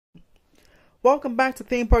Welcome back to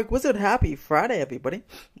Theme Park Wizard. Happy Friday, everybody.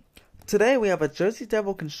 Today we have a Jersey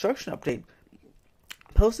Devil construction update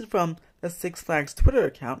posted from the Six Flags Twitter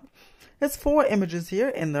account. There's 4 images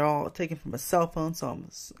here, and they're all taken from a cell phone, so I'm,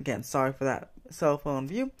 again, sorry for that cell phone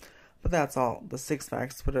view, but that's all the Six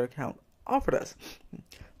Flags Twitter account offered us.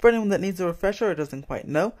 For anyone that needs a refresher or doesn't quite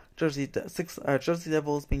know, Jersey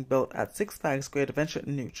Devil is being built at Six Flags Great Adventure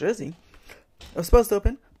in New Jersey. It was supposed to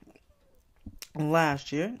open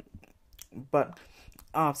last year, but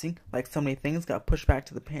obviously, like so many things, got pushed back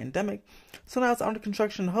to the pandemic. So now it's under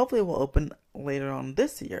construction. Hopefully it will open later on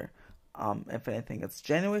this year. If anything, it's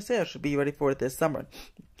January sale. Should be ready for it this summer.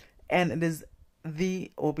 And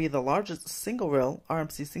will be the largest single rail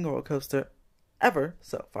RMC single rail coaster ever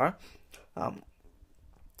so far.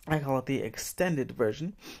 I call it the extended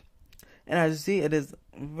version. And as you see, it is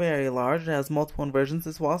very large. It has multiple inversions.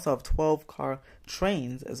 This will also have 12-car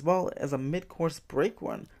trains as well as a mid-course brake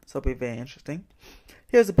run. So it'll be very interesting.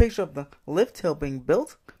 Here's a picture of the lift hill being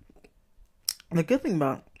built. And the good thing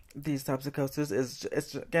about these types of coasters is,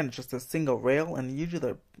 it's just a single rail, and usually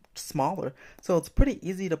they're smaller. So it's pretty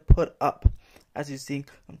easy to put up. As you see,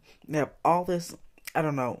 they have all this. I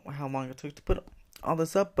don't know how long it took to put all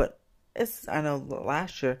this up, but I know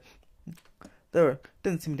last year there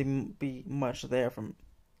didn't seem to be much there from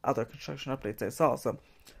other construction updates I saw. So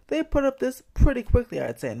they put up this pretty quickly,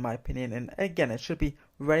 I'd say, in my opinion. And again, it should be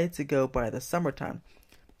ready to go by the summertime.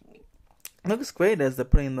 It looks great as they're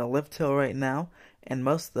putting the lift hill right now, and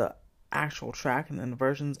most of the actual track and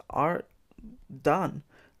inversions are done,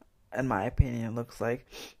 in my opinion. It looks like,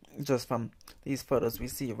 just from these photos we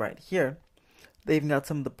see right here. They even got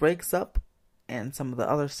some of the brakes up and some of the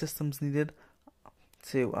other systems needed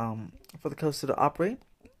to for the coaster to operate.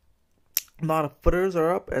 A lot of footers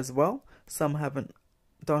are up as well. Some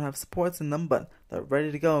don't have supports in them, but they're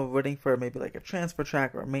ready to go, waiting for maybe like a transfer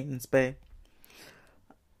track or a maintenance bay.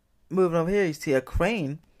 Moving over here, you see a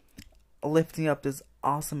crane lifting up this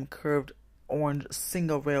awesome curved orange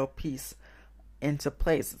single rail piece into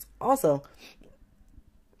place. It's also,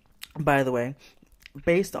 by the way,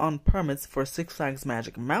 based on permits for Six Flags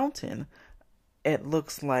Magic Mountain. It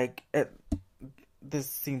looks like this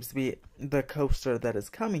seems to be the coaster that is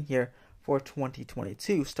coming here for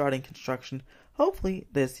 2022, starting construction hopefully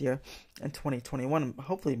this year in 2021,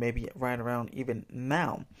 hopefully maybe right around even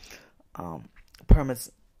now.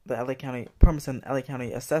 Permits and LA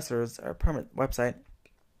County assessors or permit website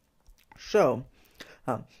show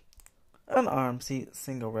an RMC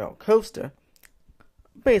single rail coaster,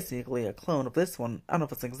 basically a clone of this one. I don't know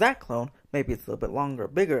if it's an exact clone, maybe it's a little bit longer,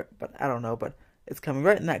 bigger, but I don't know. But it's coming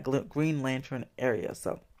right in that Green Lantern area.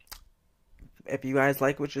 So if you guys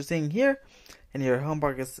like what you're seeing here and your home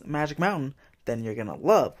park is Magic Mountain, then you're gonna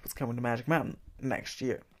love what's coming to Magic Mountain next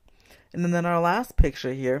year. And then in our last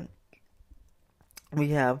picture here, we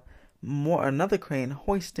have another crane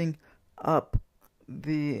hoisting up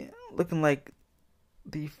looking like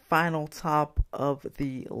the final top of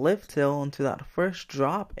the lift hill into that first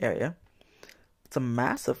drop area. It's a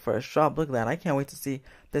massive first drop. Look at that. I can't wait to see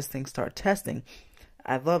this thing start testing.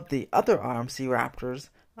 I love the other RMC Raptors,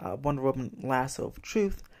 Wonder Woman Lasso of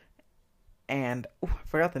Truth, and I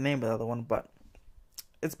forgot the name of the other one, but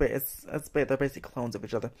they're basically clones of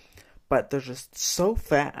each other. But they're just so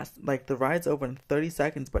fast. Like, the ride's over in 30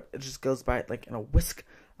 seconds, but it just goes by like in a whisk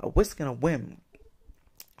and a whim.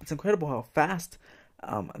 It's incredible how fast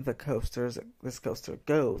this coaster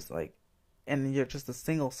goes. Like, and you're just a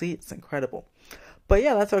single seat. It's incredible. But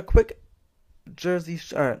yeah, that's our quick Jersey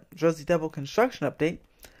Devil construction update.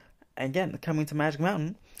 Again, coming to Magic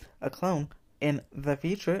Mountain, a clone in the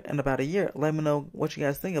future in about a year. Let me know what you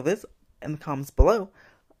guys think of this in the comments below.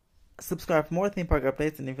 Subscribe for more theme park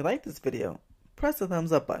updates, and if you like this video, press the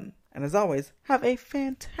thumbs up button. And as always, have a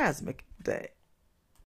fantastic day.